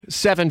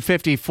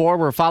7:54.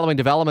 We're following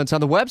developments on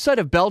the website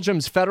of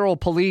Belgium's federal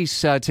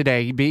police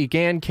today.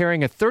 Began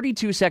carrying a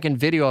 32-second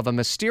video of a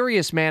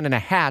mysterious man in a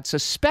hat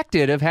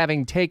suspected of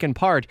having taken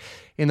part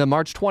in the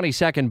March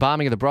 22nd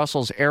bombing of the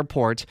Brussels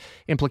airport.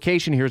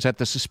 Implication here is that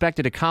the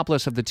suspected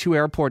accomplice of the two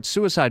airport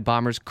suicide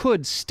bombers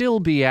could still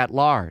be at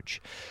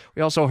large.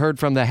 We also heard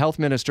from the health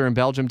minister in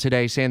Belgium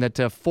today saying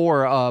that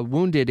 4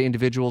 wounded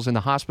individuals in the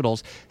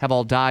hospitals have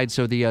all died,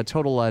 so the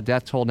total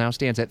death toll now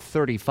stands at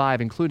 35,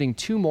 including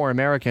 2 more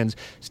Americans.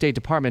 State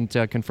Department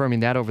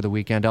confirming that over the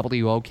weekend.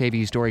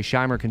 WOKV's Dory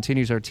Scheimer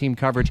continues our team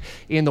coverage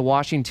in the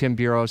Washington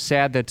Bureau.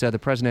 Sad that the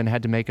president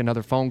had to make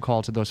another phone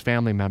call to those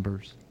family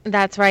members.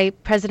 That's right.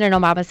 President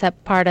Obama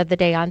spent part of the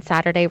day on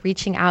Saturday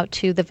reaching out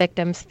to the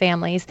victims'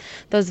 families.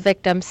 Those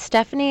victims,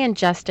 Stephanie and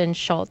Justin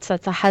Schultz,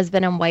 that's a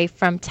husband and wife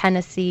from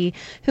Tennessee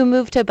who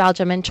moved to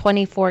Belgium in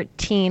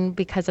 2014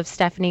 because of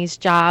Stephanie's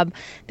job.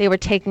 They were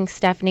taking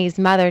Stephanie's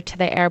mother to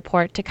the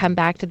airport to come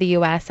back to the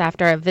U.S.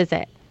 after a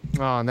visit.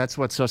 Oh, and that's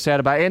what's so sad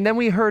about it. And then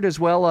we heard as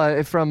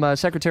well from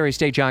Secretary of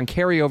State John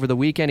Kerry over the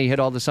weekend. He hit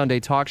all the Sunday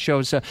talk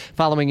shows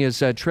following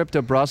his trip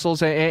to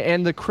Brussels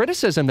and the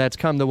criticism that's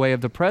come the way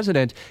of the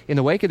president in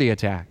the wake of the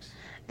attacks.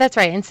 That's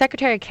right. And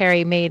Secretary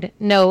Kerry made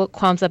no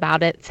qualms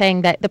about it,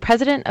 saying that the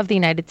President of the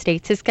United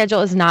States, his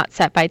schedule is not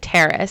set by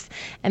terrorists,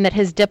 and that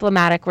his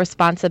diplomatic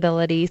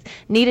responsibilities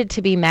needed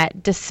to be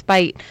met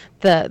despite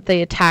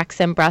the attacks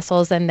in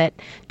Brussels, and that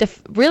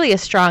really a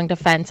strong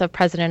defense of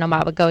President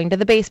Obama going to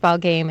the baseball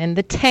game and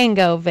the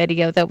tango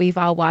video that we've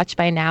all watched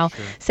by now,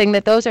 saying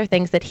that those are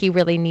things that he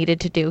really needed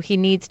to do. He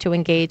needs to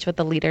engage with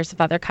the leaders of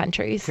other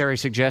countries. Kerry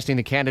suggesting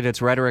the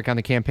candidate's rhetoric on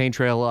the campaign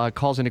trail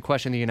calls into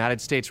question the United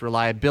States'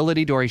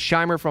 reliability. Dory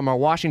Scheimer from our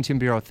Washington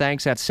Bureau,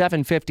 thanks, at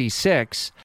 7:56.